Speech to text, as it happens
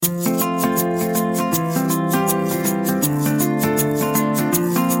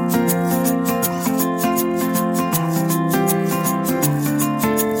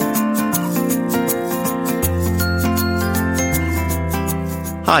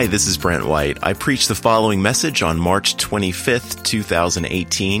Hi, this is Brent White. I preached the following message on March 25th,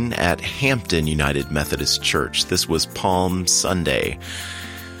 2018 at Hampton United Methodist Church. This was Palm Sunday.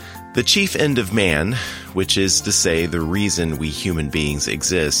 The chief end of man, which is to say the reason we human beings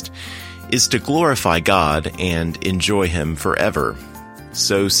exist, is to glorify God and enjoy Him forever.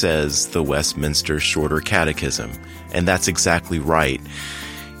 So says the Westminster Shorter Catechism, and that's exactly right.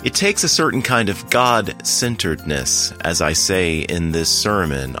 It takes a certain kind of God-centeredness, as I say in this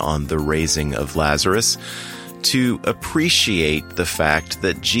sermon on the raising of Lazarus, to appreciate the fact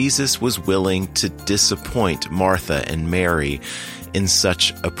that Jesus was willing to disappoint Martha and Mary in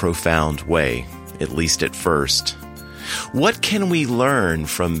such a profound way, at least at first. What can we learn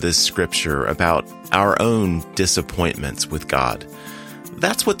from this scripture about our own disappointments with God?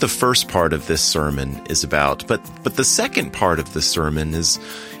 That's what the first part of this sermon is about, but the second part of the sermon is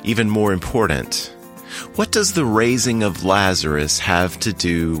even more important. What does the raising of Lazarus have to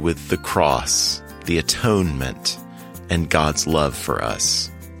do with the cross, the atonement, and God's love for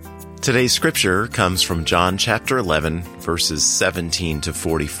us? Today's scripture comes from John chapter 11, verses 17 to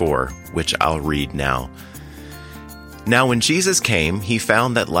 44, which I'll read now. Now when Jesus came, he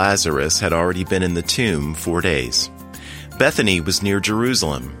found that Lazarus had already been in the tomb 4 days. Bethany was near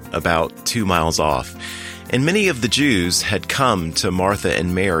Jerusalem, about 2 miles off, and many of the Jews had come to Martha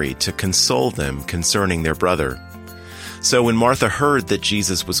and Mary to console them concerning their brother. So when Martha heard that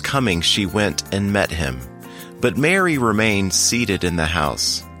Jesus was coming, she went and met him. But Mary remained seated in the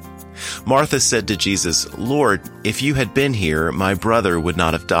house. Martha said to Jesus, "Lord, if you had been here, my brother would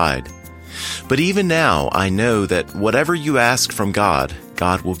not have died. But even now I know that whatever you ask from God,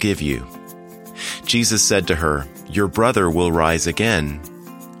 God will give you." Jesus said to her, "Your brother will rise again."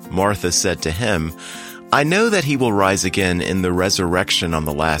 Martha said to him, "I know that he will rise again in the resurrection on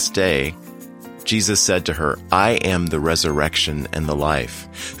the last day." Jesus said to her, "I am the resurrection and the life.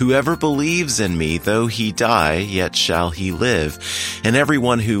 Whoever believes in me, though he die, yet shall he live. And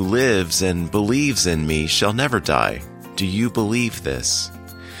everyone who lives and believes in me shall never die. Do you believe this?"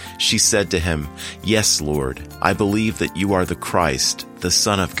 She said to him, "Yes, Lord, I believe that you are the Christ, the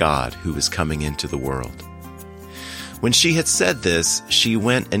Son of God, who is coming into the world." When she had said this, she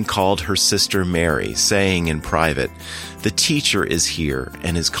went and called her sister Mary, saying in private, "The teacher is here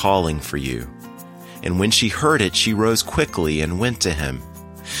and is calling for you." And when she heard it, she rose quickly and went to him.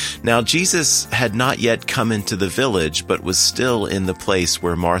 Now Jesus had not yet come into the village, but was still in the place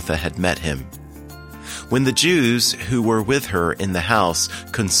where Martha had met him. When the Jews who were with her in the house,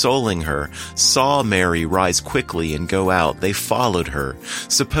 consoling her, saw Mary rise quickly and go out, they followed her,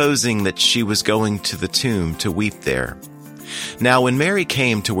 supposing that she was going to the tomb to weep there. Now when Mary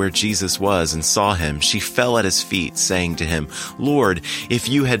came to where Jesus was and saw him, she fell at his feet, saying to him, "Lord, if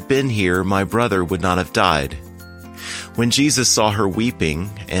you had been here, my brother would not have died." When Jesus saw her weeping,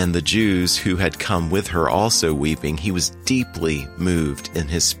 and the Jews who had come with her also weeping, he was deeply moved in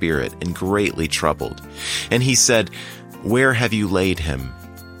his spirit and greatly troubled. And he said, "Where have you laid him?"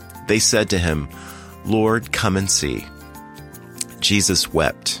 They said to him, "Lord, come and see." Jesus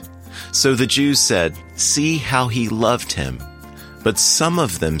wept. So the Jews said, "See how he loved him." But some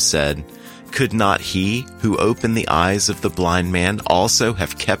of them said, "Could not he who opened the eyes of the blind man also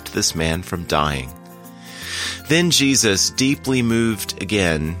have kept this man from dying?" Then Jesus, deeply moved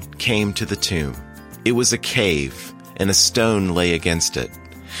again, came to the tomb. It was a cave, and a stone lay against it.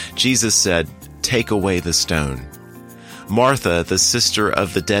 Jesus said, "Take away the stone." Martha, the sister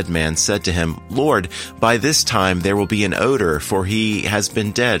of the dead man, said to him, "Lord, by this time there will be an odor, for he has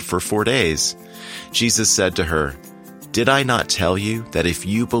been dead for 4 days." Jesus said to her, "Did I not tell you that if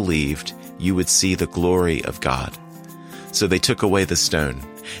you believed, you would see the glory of God?" So they took away the stone.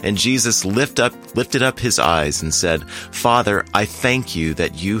 And Jesus lifted up his eyes and said, "Father, I thank you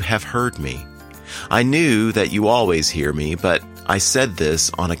that you have heard me. I knew that you always hear me, but I said this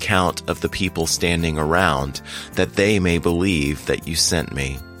on account of the people standing around, that they may believe that you sent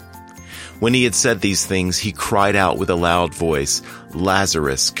me." When he had said these things, he cried out with a loud voice,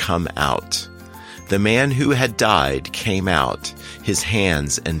 "Lazarus, come out." The man who had died came out, his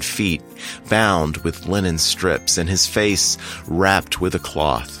hands and feet bound with linen strips, and his face wrapped with a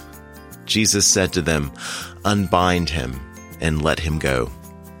cloth. Jesus said to them, "Unbind him and let him go."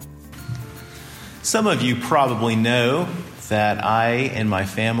 Some of you probably know that I and my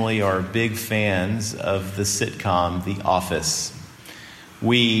family are big fans of the sitcom The Office.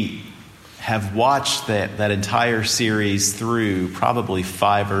 We have watched that entire series through probably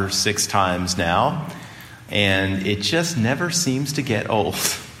 5 or 6 times now, and it just never seems to get old.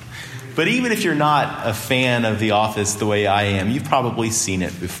 But even if you're not a fan of The Office the way I am, you've probably seen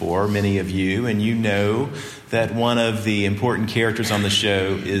it before, many of you, and you know that one of the important characters on the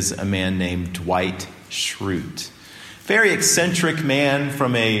show is a man named Dwight Schrute. Very eccentric man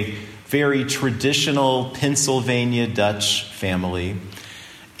from a very traditional Pennsylvania Dutch family.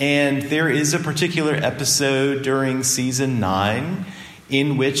 And there is a particular episode during season 9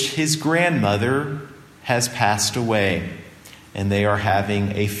 in which his grandmother has passed away, and they are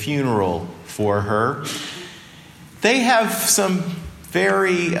having a funeral for her. They have some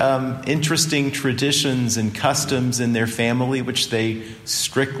very interesting traditions and customs in their family, which they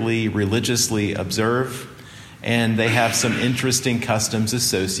strictly religiously observe. And they have some interesting customs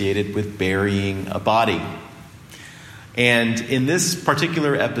associated with burying a body. And in this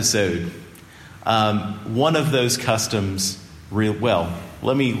particular episode, one of those customs,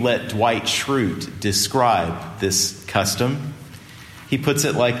 let me let Dwight Schrute describe this custom. He puts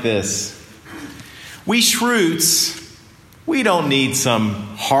it like this: "We Schrutes, we don't need some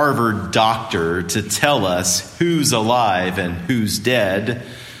Harvard doctor to tell us who's alive and who's dead.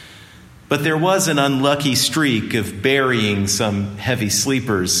 But there was an unlucky streak of burying some heavy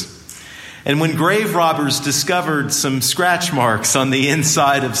sleepers. And when grave robbers discovered some scratch marks on the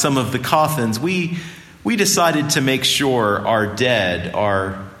inside of some of the coffins, we decided to make sure our dead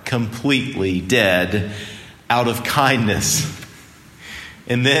are completely dead out of kindness.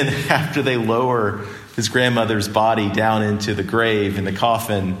 And then after they lower his grandmother's body down into the grave in the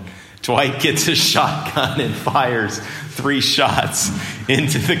coffin, Dwight gets a shotgun and fires 3 shots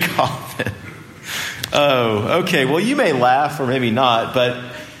into the coffin." Oh, okay. Well, you may laugh or maybe not, but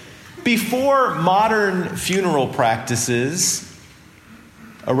before modern funeral practices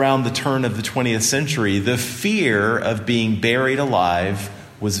around the turn of the 20th century, the fear of being buried alive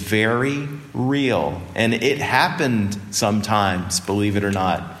was very real. And it happened sometimes, believe it or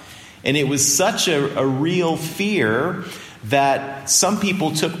not. And it was such a real fear that some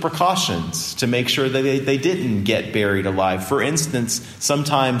people took precautions to make sure that they didn't get buried alive. For instance,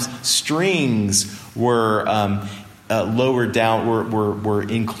 sometimes strings were lowered down, were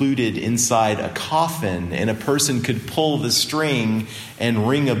included inside a coffin, and a person could pull the string and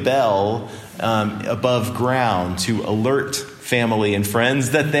ring a bell above ground to alert family and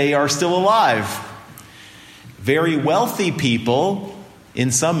friends that they are still alive. Very wealthy people,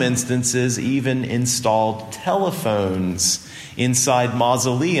 in some instances, even installed telephones inside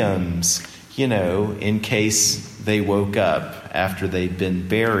mausoleums, in case they woke up after they'd been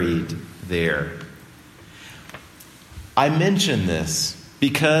buried there. I mention this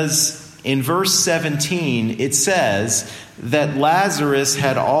because in verse 17, it says that Lazarus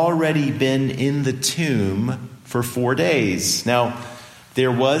had already been in the tomb for 4 days. Now,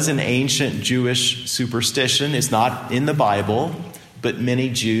 there was an ancient Jewish superstition. It's not in the Bible, but many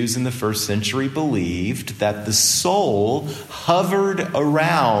Jews in the first century believed that the soul hovered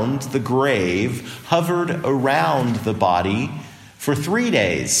around the grave, hovered around the body for 3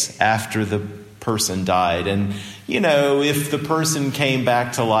 days after the person died. And, if the person came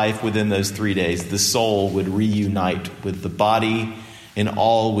back to life within those 3 days, the soul would reunite with the body and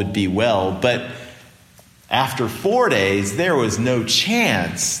all would be well. But after 4 days, there was no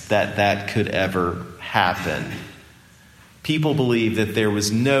chance that that could ever happen. People believed that there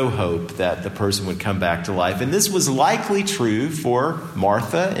was no hope that the person would come back to life. And this was likely true for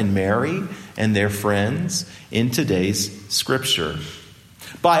Martha and Mary and their friends in today's scripture.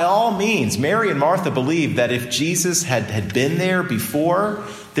 By all means, Mary and Martha believed that if Jesus had been there before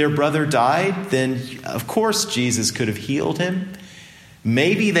their brother died, then of course Jesus could have healed him.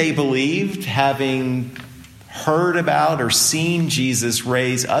 Maybe they believed, having heard about or seen Jesus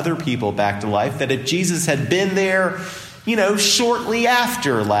raise other people back to life, that if Jesus had been there, shortly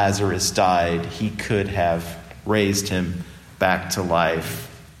after Lazarus died, he could have raised him back to life.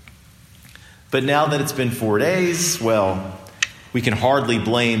 But now that it's been 4 days, we can hardly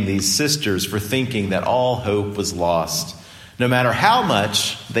blame these sisters for thinking that all hope was lost, no matter how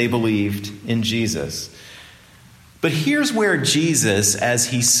much they believed in Jesus. But here's where Jesus, as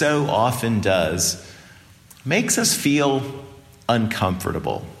he so often does, makes us feel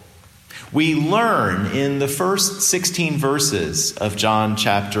uncomfortable. We learn in the first 16 verses of John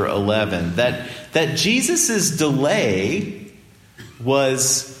chapter 11 that Jesus' delay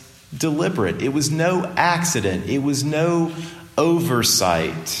was deliberate. It was no accident. It was no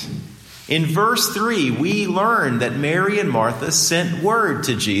oversight. In verse 3, we learn that Mary and Martha sent word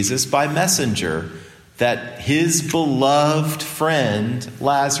to Jesus by messenger that his beloved friend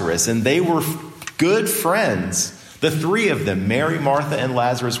Lazarus, and they were good friends. The 3 of them, Mary, Martha, and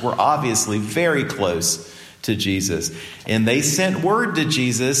Lazarus, were obviously very close to Jesus. And they sent word to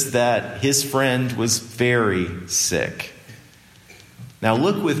Jesus that his friend was very sick. Now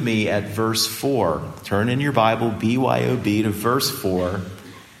look with me at verse 4. Turn in your Bible, BYOB, to verse 4,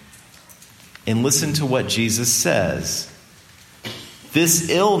 and listen to what Jesus says. This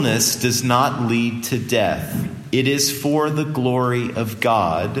illness does not lead to death. It is for the glory of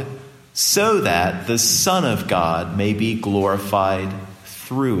God, so that the Son of God may be glorified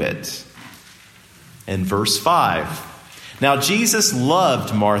through it. And verse 5. Now Jesus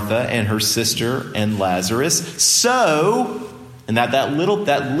loved Martha and her sister and Lazarus, so... And that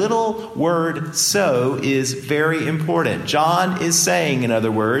little word, so, is very important. John is saying, in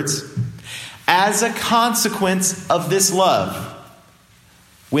other words, as a consequence of this love,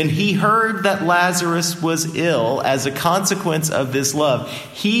 when he heard that Lazarus was ill, as a consequence of this love,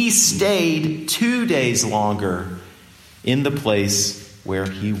 he stayed 2 days longer in the place where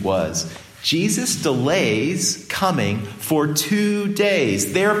he was. Jesus delays coming for 2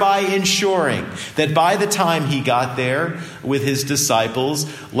 days, thereby ensuring that by the time he got there with his disciples,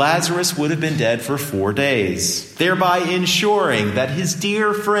 Lazarus would have been dead for 4 days, thereby ensuring that his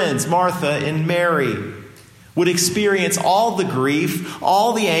dear friends, Martha and Mary, would experience all the grief,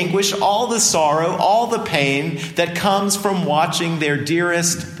 all the anguish, all the sorrow, all the pain that comes from watching their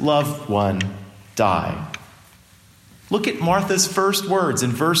dearest loved one die. Look at Martha's first words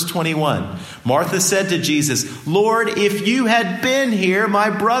in verse 21. Martha said to Jesus, "Lord, if you had been here, my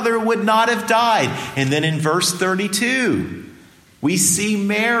brother would not have died." And then in verse 32, we see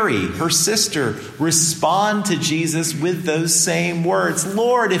Mary, her sister, respond to Jesus with those same words.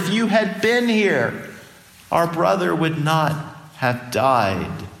 "Lord, if you had been here, our brother would not have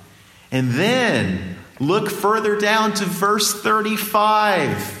died." And then look further down to verse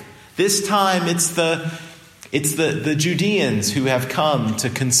 35. This time it's the Judeans who have come to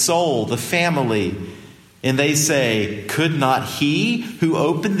console the family. And they say, "Could not he who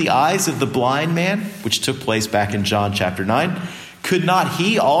opened the eyes of the blind man," which took place back in John chapter 9, "could not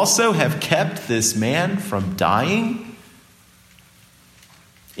he also have kept this man from dying?"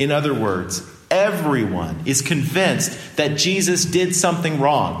 In other words, everyone is convinced that Jesus did something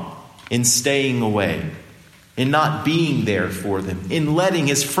wrong in staying away, in not being there for them, in letting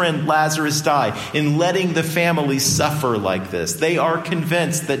his friend Lazarus die, in letting the family suffer like this. They are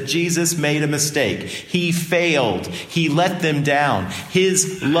convinced that Jesus made a mistake. He failed. He let them down.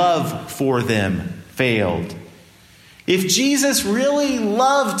 His love for them failed. If Jesus really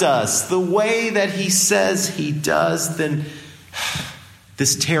loved us the way that he says he does, then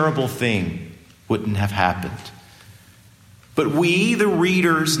this terrible thing wouldn't have happened. But we, the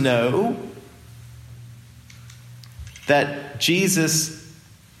readers, know that Jesus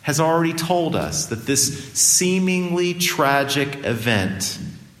has already told us that this seemingly tragic event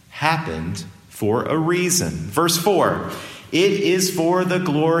happened for a reason. Verse 4, "It is for the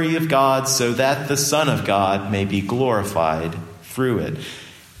glory of God, so that the Son of God may be glorified through it."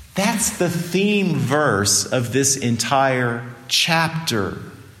 That's the theme verse of this entire chapter.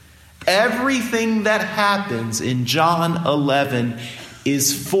 Everything that happens in John 11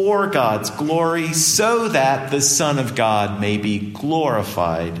 is for God's glory, so that the Son of God may be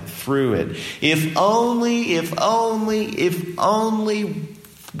glorified through it. If only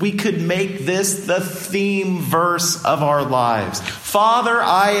we could make this the theme verse of our lives. Father,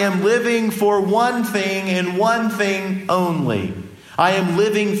 I am living for one thing and one thing only. I am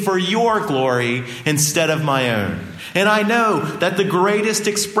living for your glory instead of my own. And I know that the greatest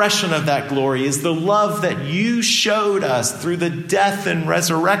expression of that glory is the love that you showed us through the death and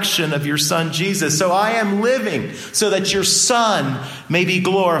resurrection of your Son, Jesus. So I am living so that your Son may be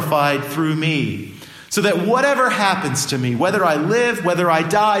glorified through me. So that whatever happens to me, whether I live, whether I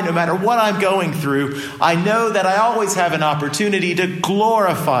die, no matter what I'm going through, I know that I always have an opportunity to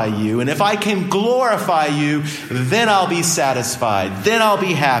glorify you. And if I can glorify you, then I'll be satisfied. Then I'll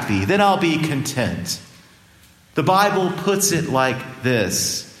be happy. Then I'll be content. The Bible puts it like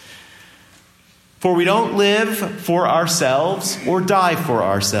this: "For we don't live for ourselves or die for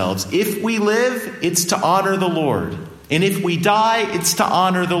ourselves. If we live, it's to honor the Lord. And if we die, it's to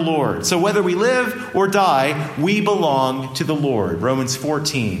honor the Lord. So whether we live or die, we belong to the Lord." Romans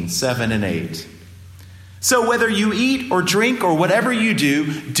 14, 7 and 8. "So whether you eat or drink or whatever you do,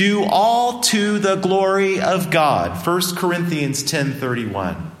 do all to the glory of God." 1 Corinthians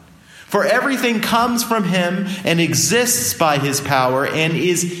 10:31. "For everything comes from him and exists by his power and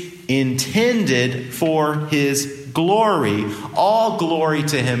is intended for his glory. All glory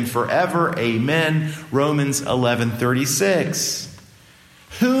to him forever. Amen." Romans 11:36.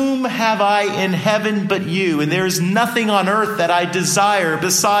 "Whom have I in heaven but you? And there is nothing on earth that I desire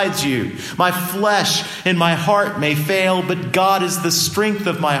besides you. My flesh and my heart may fail, but God is the strength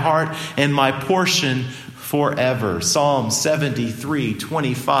of my heart and my portion forever. Psalm 73,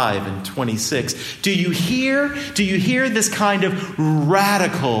 25 and 26. Do you hear this kind of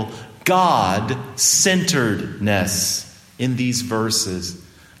radical God-centeredness in these verses?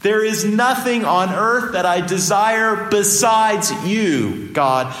 There is nothing on earth that I desire besides you,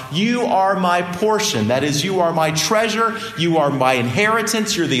 God. You are my portion. That is, you are my treasure. You are my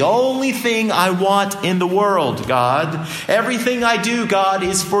inheritance. You're the only thing I want in the world, God. Everything I do, God,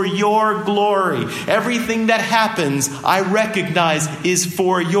 is for your glory. Everything that happens, I recognize is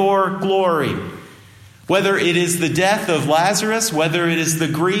for your glory. Whether it is the death of Lazarus, whether it is the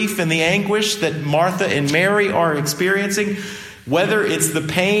grief and the anguish that Martha and Mary are experiencing, whether it's the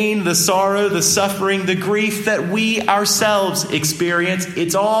pain, the sorrow, the suffering, the grief that we ourselves experience,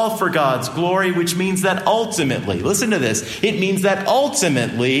 it's all for God's glory, which means that ultimately, listen to this, it means that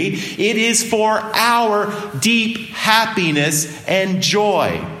ultimately it is for our deep happiness and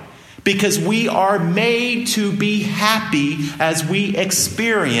joy, because we are made to be happy as we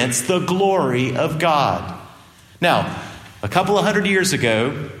experience the glory of God. Now, a couple of hundred years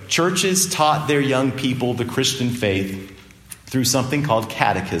ago, churches taught their young people the Christian faith through something called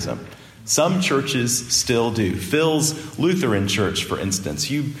catechism. Some churches still do. Phil's Lutheran Church, for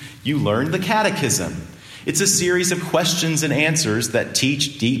instance, you learn the catechism. It's a series of questions and answers that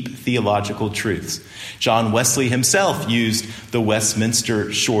teach deep theological truths. John Wesley himself used the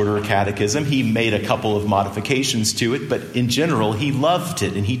Westminster Shorter Catechism. He made a couple of modifications to it, but in general, he loved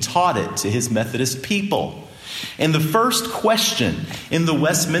it and he taught it to his Methodist people. And the first question in the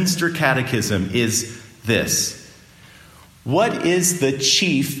Westminster Catechism is this: what is the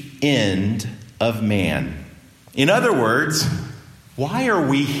chief end of man? In other words, why are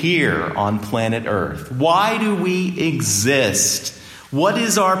we here on planet Earth? Why do we exist? What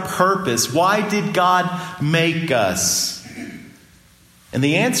is our purpose? Why did God make us? And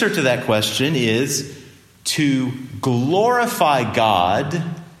the answer to that question is to glorify God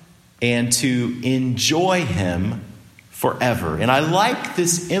and to enjoy Him forever. And I like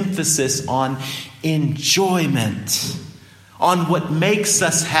this emphasis on enjoyment, on what makes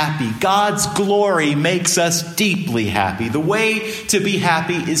us happy. God's glory makes us deeply happy. The way to be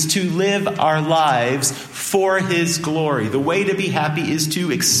happy is to live our lives for His glory. The way to be happy is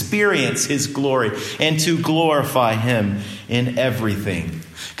to experience His glory and to glorify Him in everything.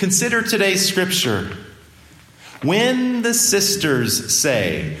 Consider today's scripture. When the sisters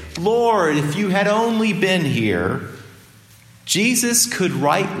say, "Lord, if you had only been here," Jesus could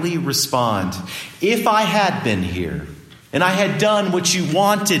rightly respond, "If I had been here, and I had done what you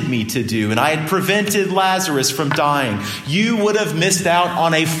wanted me to do, and I had prevented Lazarus from dying, you would have missed out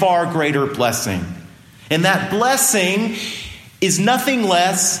on a far greater blessing. And that blessing is nothing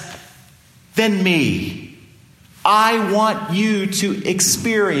less than me. I want you to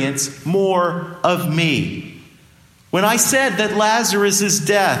experience more of me." When I said that Lazarus'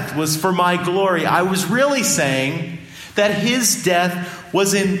 death was for my glory, I was really saying that his death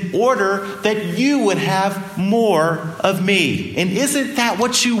was in order that you would have more of me. And isn't that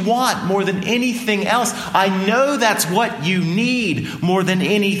what you want more than anything else? I know that's what you need more than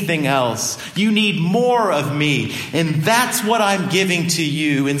anything else. You need more of me. And that's what I'm giving to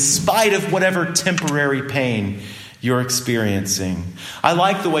you in spite of whatever temporary pain you're experiencing. I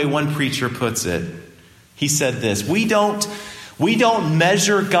like the way one preacher puts it. He said this: we don't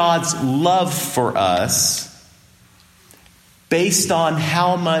measure God's love for us based on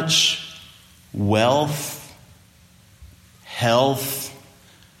how much wealth, health,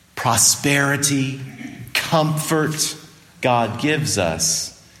 prosperity, comfort God gives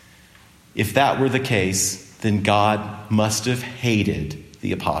us. If that were the case, then God must have hated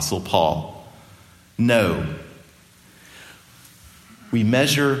the Apostle Paul. No. We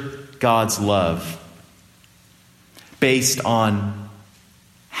measure God's love based on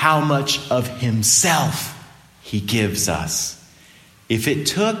how much of Himself He gives us. If it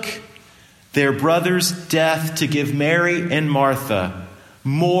took their brother's death to give Mary and Martha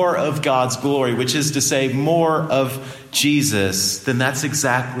more of God's glory, which is to say more of Jesus, then that's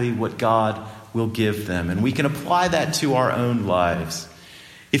exactly what God will give them. And we can apply that to our own lives.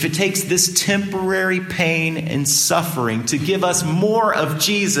 If it takes this temporary pain and suffering to give us more of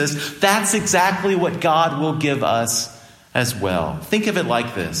Jesus, that's exactly what God will give us as well. Think of it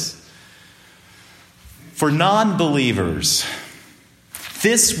like this. For non-believers,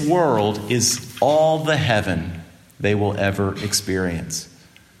 this world is all the heaven they will ever experience.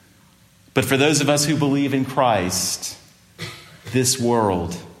 But for those of us who believe in Christ, this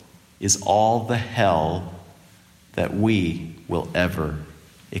world is all the hell that we will ever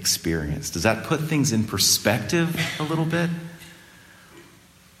experience. Does that put things in perspective a little bit?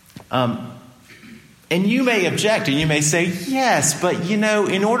 And you may object and you may say, yes, but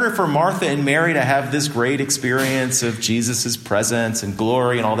in order for Martha and Mary to have this great experience of Jesus' presence and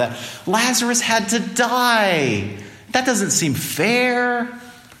glory and all that, Lazarus had to die. That doesn't seem fair.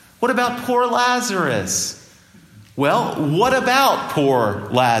 What about poor Lazarus? Well, what about poor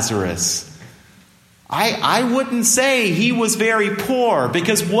Lazarus? I wouldn't say he was very poor,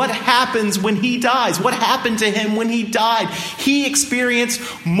 because what happens when he dies? What happened to him when he died? He experienced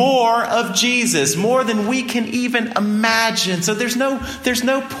more of Jesus, more than we can even imagine. So there's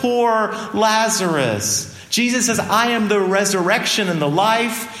no poor Lazarus. Jesus says, I am the resurrection and the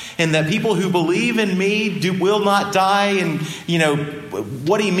life, and that people who believe in me will not die. And,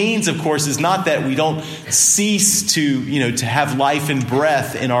 what he means, of course, is not that we don't cease to have life and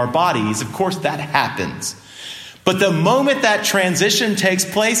breath in our bodies. Of course, that happens. But the moment that transition takes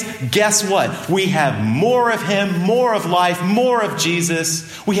place, guess what? We have more of him, more of life, more of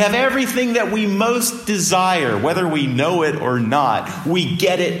Jesus. We have everything that we most desire, whether we know it or not. We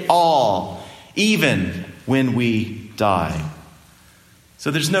get it all, even when we die.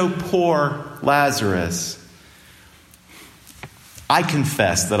 So there's no poor Lazarus. I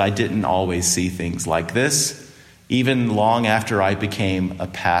confess that I didn't always see things like this, even long after I became a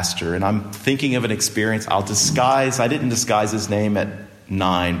pastor. And I'm thinking of an experience I didn't disguise his name at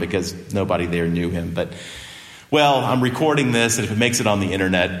 9 because nobody there knew him. But, I'm recording this, and if it makes it on the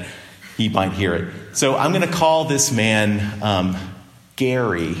internet, he might hear it. So I'm going to call this man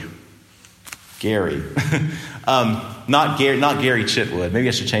Gary. Gary. Not Gary Chitwood. Maybe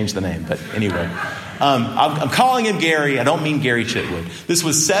I should change the name, but anyway. I'm calling him Gary. I don't mean Gary Chitwood. This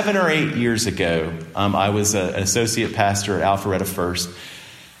was 7 or 8 years ago. I was an associate pastor at Alpharetta First.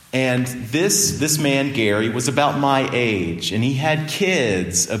 And this man, Gary, was about my age. And he had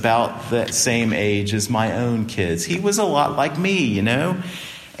kids about the same age as my own kids. He was a lot like me,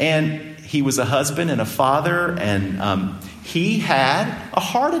 And he was a husband and a father. And he had a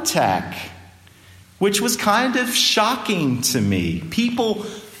heart attack, which was kind of shocking to me. People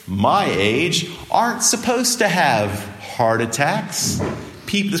my age aren't supposed to have heart attacks.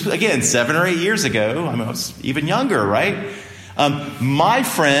 Again, 7 or 8 years ago, I was even younger, right? My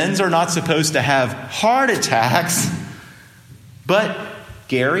friends are not supposed to have heart attacks, but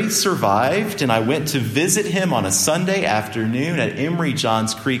Gary survived, and I went to visit him on a Sunday afternoon at Emory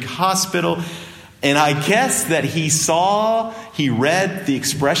Johns Creek Hospital. And I guess that he read the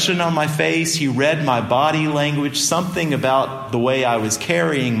expression on my face, he read my body language, something about the way I was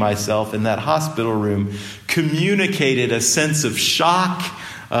carrying myself in that hospital room communicated a sense of shock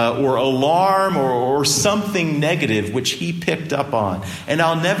or alarm or something negative, which he picked up on. And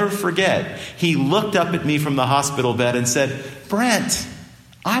I'll never forget, he looked up at me from the hospital bed and said, "Brent,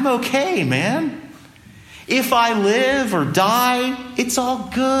 I'm okay, man. If I live or die, it's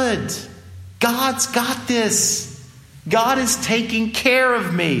all good. God's got this. God is taking care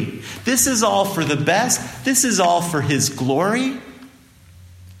of me. This is all for the best. This is all for his glory."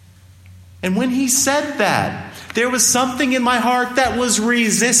 And when he said that, there was something in my heart that was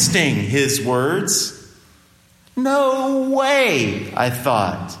resisting his words. No way, I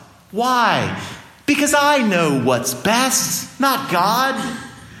thought. Why? Because I know what's best, not God.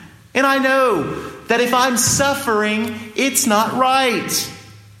 And I know that if I'm suffering, it's not right.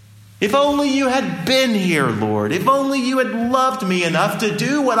 If only you had been here, Lord. If only you had loved me enough to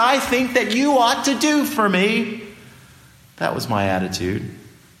do what I think that you ought to do for me. That was my attitude.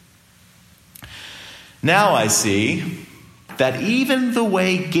 Now I see that even the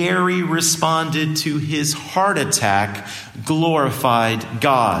way Gary responded to his heart attack glorified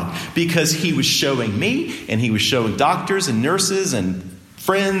God, because he was showing me, and he was showing doctors and nurses and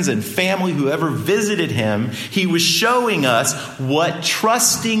friends and family, whoever visited him, he was showing us what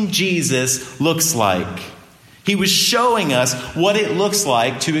trusting Jesus looks like. He was showing us what it looks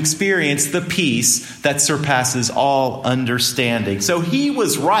like to experience the peace that surpasses all understanding. So he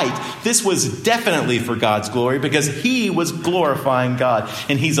was right. This was definitely for God's glory, because he was glorifying God.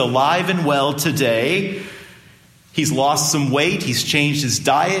 And he's alive and well today. He's lost some weight. He's changed his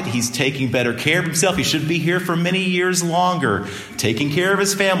diet. He's taking better care of himself. He should be here for many years longer, taking care of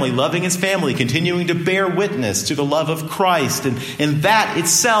his family, loving his family, continuing to bear witness to the love of Christ. And that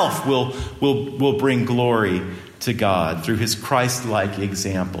itself will bring glory to God through his Christ-like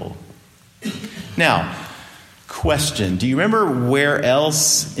example. Now, question. Do you remember where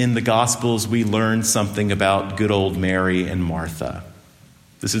else in the Gospels we learn something about good old Mary and Martha?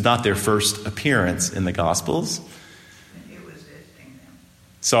 This is not their first appearance in the Gospels.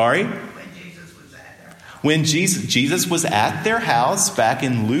 Sorry? When Jesus was at their house back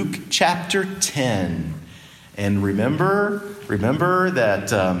in Luke chapter 10. And remember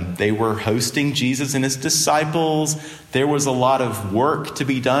that they were hosting Jesus and his disciples. There was a lot of work to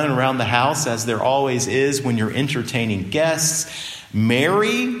be done around the house, as there always is when you're entertaining guests.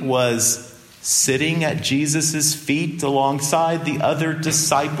 Mary was sitting at Jesus' feet alongside the other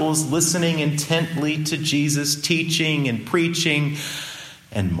disciples, listening intently to Jesus teaching and preaching.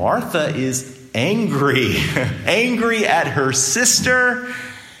 And Martha is angry, angry at her sister,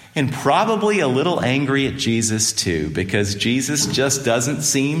 and probably a little angry at Jesus too, because Jesus just doesn't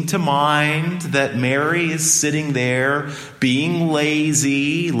seem to mind that Mary is sitting there being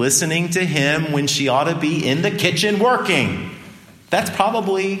lazy, listening to him when she ought to be in the kitchen working. That's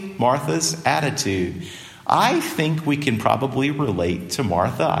probably Martha's attitude. I think we can probably relate to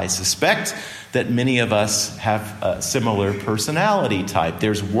Martha. I suspect that many of us have a similar personality type.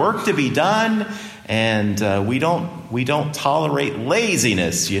 There's work to be done, and we don't tolerate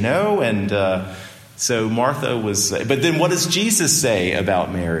laziness, And so Martha was. But then, what does Jesus say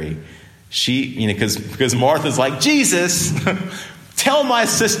about Mary? She, because Martha's like, Jesus, tell my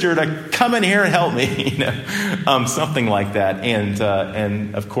sister to come in here and help me, something like that.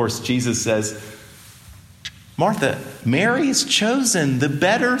 And of course, Jesus says, Martha, Mary's chosen the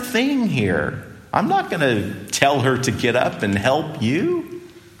better thing here. I'm not going to tell her to get up and help you.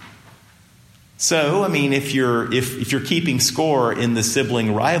 So, if you're keeping score in the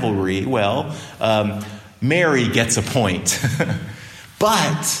sibling rivalry, well, Mary gets a point.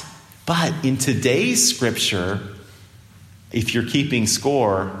 But in today's scripture, if you're keeping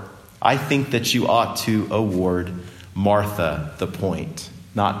score, I think that you ought to award Martha the point,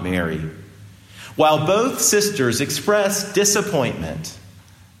 not Mary. While both sisters express disappointment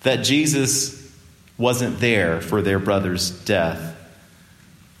that Jesus wasn't there for their brother's death,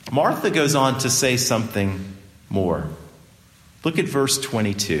 Martha goes on to say something more. Look at verse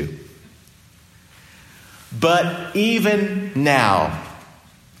 22. But even now,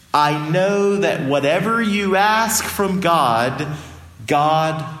 I know that whatever you ask from God,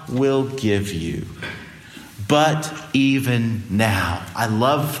 God will give you. But even now. I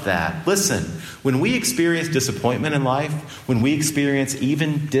love that. Listen, when we experience disappointment in life, when we experience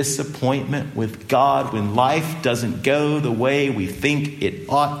even disappointment with God, when life doesn't go the way we think it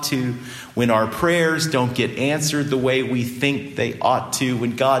ought to, when our prayers don't get answered the way we think they ought to,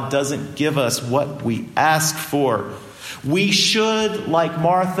 when God doesn't give us what we ask for, we should, like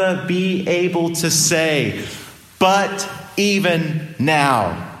Martha, be able to say, but even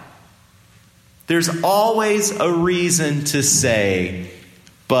now. There's always a reason to say,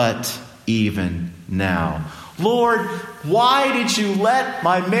 but even now. Lord, why did you let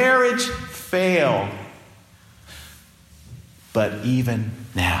my marriage fail? But even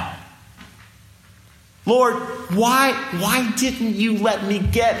now. Lord, why didn't you let me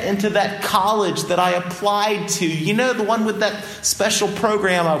get into that college that I applied to? The one with that special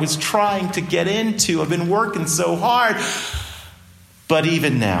program I was trying to get into. I've been working so hard. But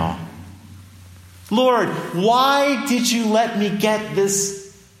even now. Lord, why did you let me get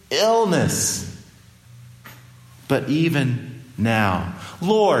this illness? But even now.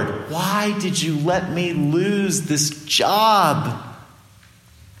 Lord, why did you let me lose this job?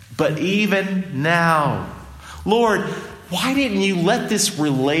 But even now. Lord, why didn't you let this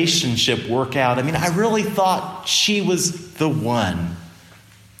relationship work out? I really thought she was the one.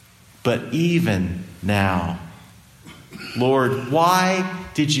 But even now. Lord, why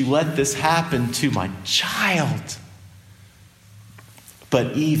did you let this happen to my child?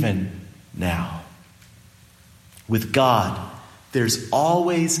 But even now. With God, there's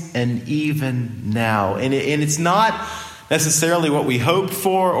always an even now. And it's not necessarily what we hoped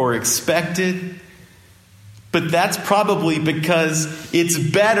for or expected, but that's probably because it's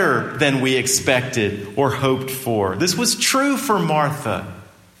better than we expected or hoped for. This was true for Martha.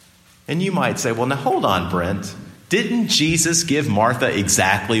 And you might say, well, now hold on, Brent. Didn't Jesus give Martha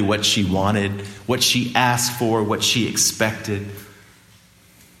exactly what she wanted, what she asked for, what she expected?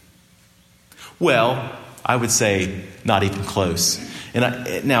 Well, I would say not even close.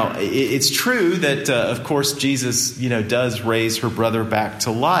 And now, it's true that, of course, Jesus, does raise her brother back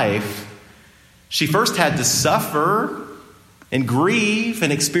to life. She first had to suffer and grieve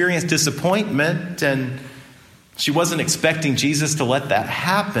and experience disappointment, and she wasn't expecting Jesus to let that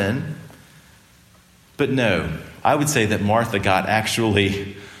happen. But no, I would say that Martha got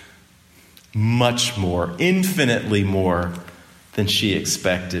actually much more, infinitely more than she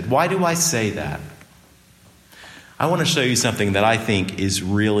expected. Why do I say that? I want to show you something that I think is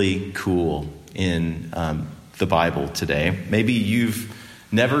really cool in the Bible today. Maybe you've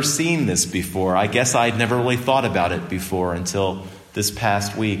never seen this before. I guess I'd never really thought about it before until this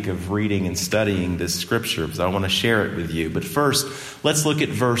past week of reading and studying this scripture, because I want to share it with you. But first, let's look at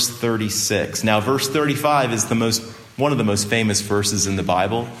verse 36. Now, verse 35 is one of the most famous verses in the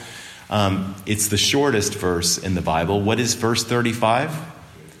Bible. It's the shortest verse in the Bible. What is verse 35?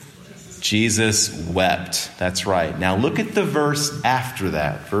 Jesus wept. That's right. Now look at the verse after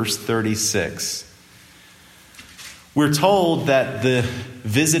that, verse 36. We're told that the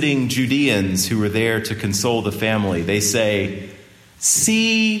visiting Judeans who were there to console the family, they say,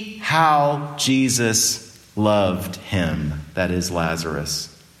 "See how Jesus loved him," that is Lazarus.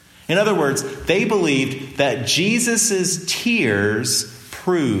 In other words, they believed that Jesus' tears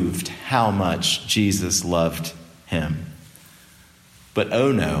proved how much Jesus loved him. But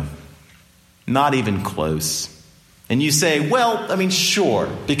oh no, not even close. And you say, well, sure,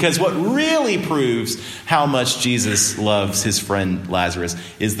 because what really proves how much Jesus loves his friend Lazarus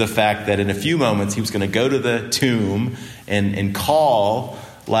is the fact that in a few moments he was going to go to the tomb and call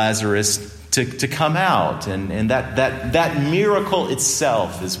Lazarus to come out. And that miracle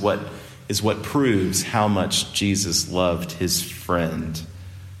itself is what proves how much Jesus loved his friend.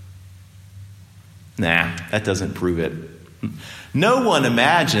 Nah, that doesn't prove it. No one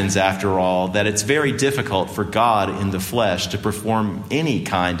imagines, after all, that it's very difficult for God in the flesh to perform any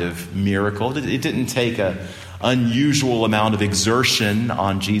kind of miracle. It didn't take an unusual amount of exertion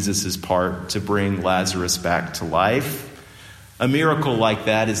on Jesus' part to bring Lazarus back to life. A miracle like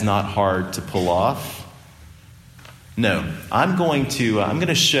that is not hard to pull off. No, I'm going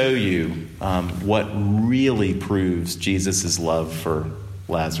to show you what really proves Jesus' love for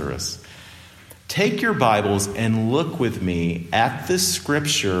Lazarus. Take your Bibles and look with me at the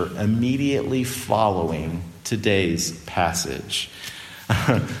scripture immediately following today's passage.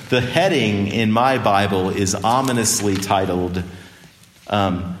 The heading in my Bible is ominously titled,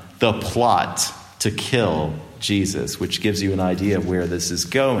 "The Plot to Kill Jesus," which gives you an idea of where this is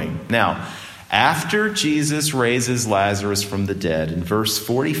going. Now, after Jesus raises Lazarus from the dead, in verse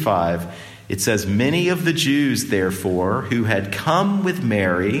 45, it says, "Many of the Jews, therefore, who had come with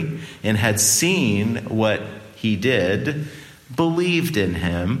Mary and had seen what he did, believed in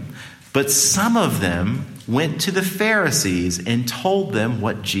him. But some of them went to the Pharisees and told them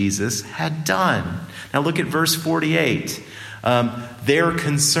what Jesus had done." Now look at verse 48. Their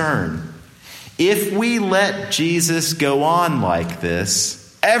concern. "If we let Jesus go on like this,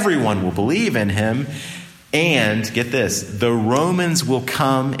 everyone will believe in him. And, get this, the Romans will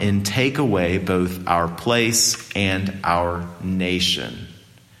come and take away both our place and our nation."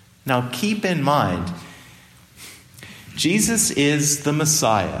 Now keep in mind, Jesus is the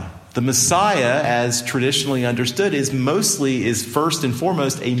Messiah. The Messiah, as traditionally understood, is first and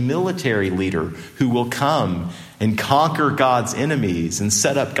foremost a military leader who will come and conquer God's enemies and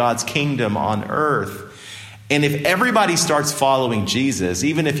set up God's kingdom on earth. And if everybody starts following Jesus,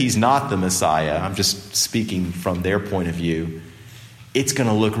 even if he's not the Messiah, I'm just speaking from their point of view, it's going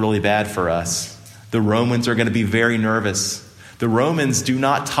to look really bad for us. The Romans are going to be very nervous. The Romans do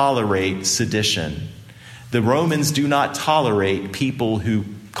not tolerate sedition. The Romans do not tolerate people who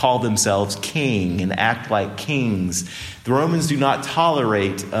call themselves king and act like kings. The Romans do not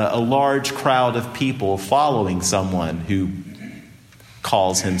tolerate a large crowd of people following someone who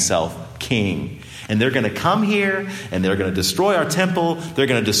calls himself king. And they're going to come here and they're going to destroy our temple. They're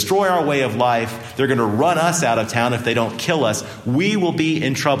going to destroy our way of life. They're going to run us out of town if they don't kill us. We will be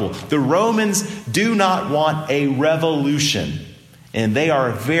in trouble. The Romans do not want a revolution, and they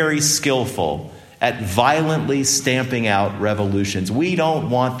are very skillful at violently stamping out revolutions. We don't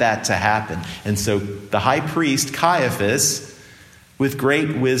want that to happen. And so the high priest Caiaphas, with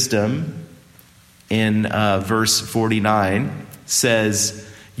great wisdom, in verse 49, says,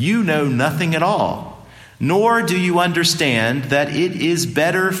 "You know nothing at all, nor do you understand that it is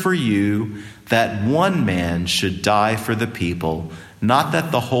better for you that one man should die for the people, not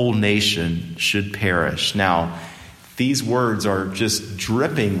that the whole nation should perish." Now, these words are just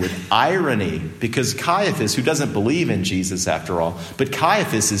dripping with irony, because Caiaphas, who doesn't believe in Jesus after all, but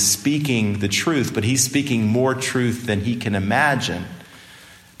Caiaphas is speaking the truth, but he's speaking more truth than he can imagine.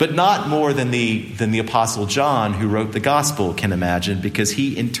 But not more than the Apostle John, who wrote the gospel, can imagine, because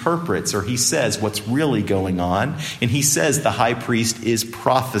he interprets, or he says what's really going on. And he says the high priest is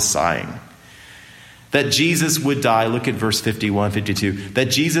prophesying that Jesus would die. Look at verse 51, 52.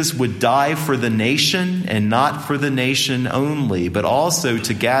 That Jesus would die for the nation, and not for the nation only, but also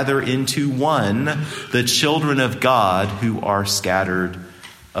to gather into one the children of God who are scattered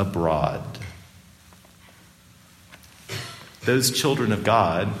abroad. Those children of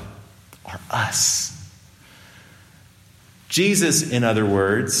God are us. Jesus, in other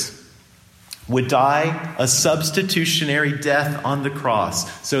words, would die a substitutionary death on the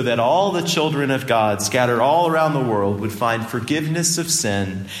cross so that all the children of God scattered all around the world would find forgiveness of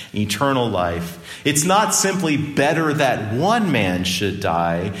sin, eternal life. It's not simply better that one man should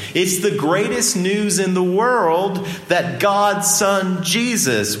die. It's the greatest news in the world that God's Son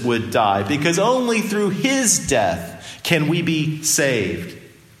Jesus would die, because only through his death can we be saved.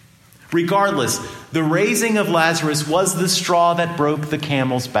 Regardless, the raising of Lazarus was the straw that broke the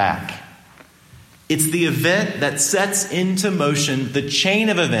camel's back. It's the event that sets into motion the chain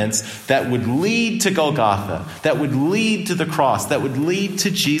of events that would lead to Golgotha, that would lead to the cross, that would lead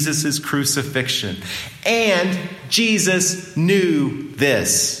to Jesus' crucifixion. And Jesus knew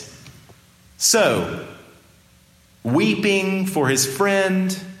this. So, weeping for his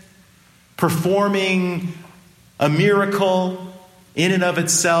friend, performing a miracle in and of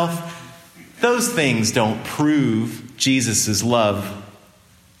itself, those things don't prove Jesus' love.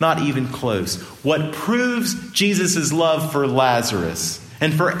 Not even close. What proves Jesus' love for Lazarus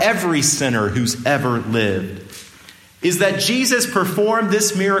and for every sinner who's ever lived is that Jesus performed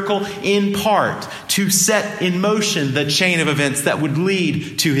this miracle in part to set in motion the chain of events that would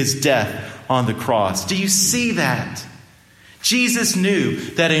lead to his death on the cross. Do you see that? Jesus knew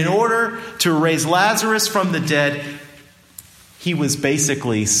that in order to raise Lazarus from the dead, he was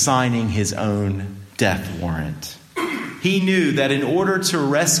basically signing his own death warrant. He knew that in order to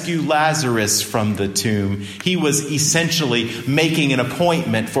rescue Lazarus from the tomb, he was essentially making an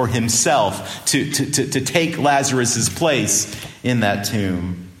appointment for himself to take Lazarus' place in that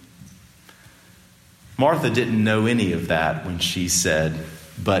tomb. Martha didn't know any of that when she said,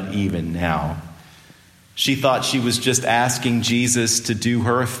 "But even now." She thought she was just asking Jesus to do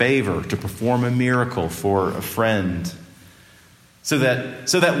her a favor, to perform a miracle for a friend. So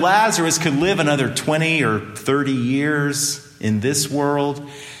that Lazarus could live another 20 or 30 years in this world,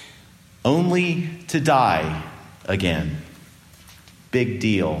 only to die again. Big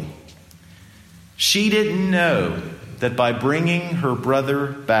deal. She didn't know that by bringing her brother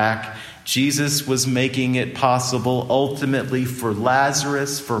back, Jesus was making it possible ultimately for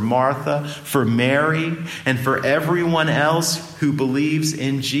Lazarus, for Martha, for Mary, and for everyone else who believes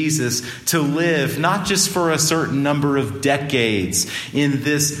in Jesus to live not just for a certain number of decades in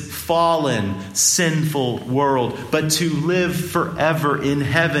this fallen, sinful world, but to live forever in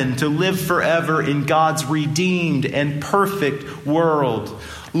heaven, to live forever in God's redeemed and perfect world.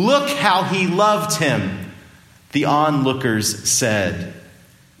 Look how he loved him, the onlookers said.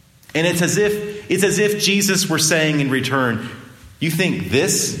 And it's as if Jesus were saying in return, "You think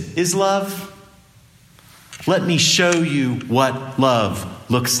this is love? Let me show you what love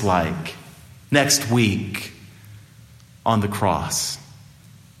looks like next week on the cross."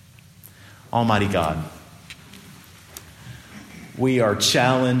 Almighty God, we are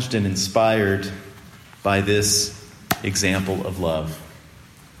challenged and inspired by this example of love.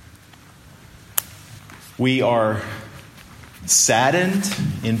 We are saddened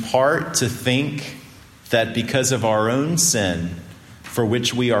in part to think that because of our own sin, for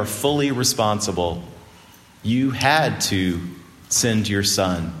which we are fully responsible, you had to send your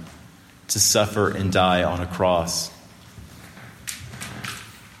Son to suffer and die on a cross.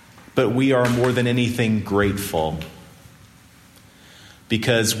 But we are more than anything grateful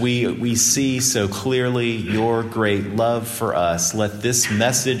because we see so clearly your great love for us. Let this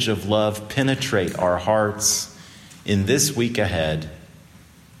message of love penetrate our hearts in this week ahead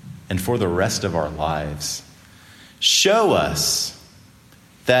and for the rest of our lives. Show us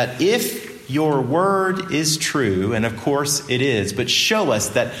that if your word is true, and of course it is, but show us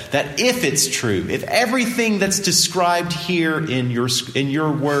that if it's true, if everything that's described here in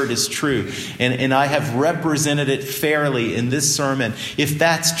your word is true, and I have represented it fairly in this sermon, if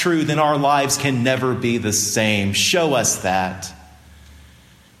that's true, then our lives can never be the same. Show us that.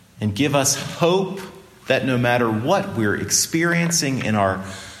 And give us hope that no matter what we're experiencing in our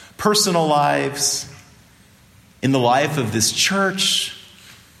personal lives, in the life of this church,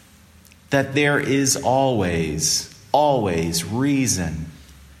 that there is always reason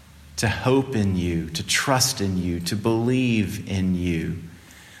to hope in you, to trust in you, to believe in you.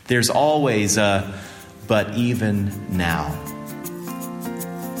 There's always a "but even now."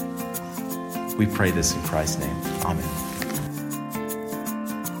 We pray this in Christ's name. Amen.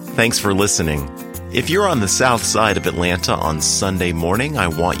 Thanks for listening. If you're on the south side of Atlanta on Sunday morning, I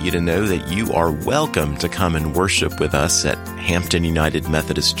want you to know that you are welcome to come and worship with us at Hampton United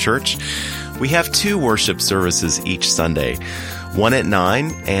Methodist Church. We have 2 worship services each Sunday, one at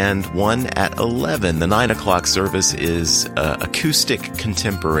 9 and one at 11. The 9 o'clock service is acoustic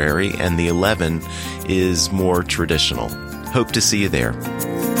contemporary, and the 11 is more traditional. Hope to see you there.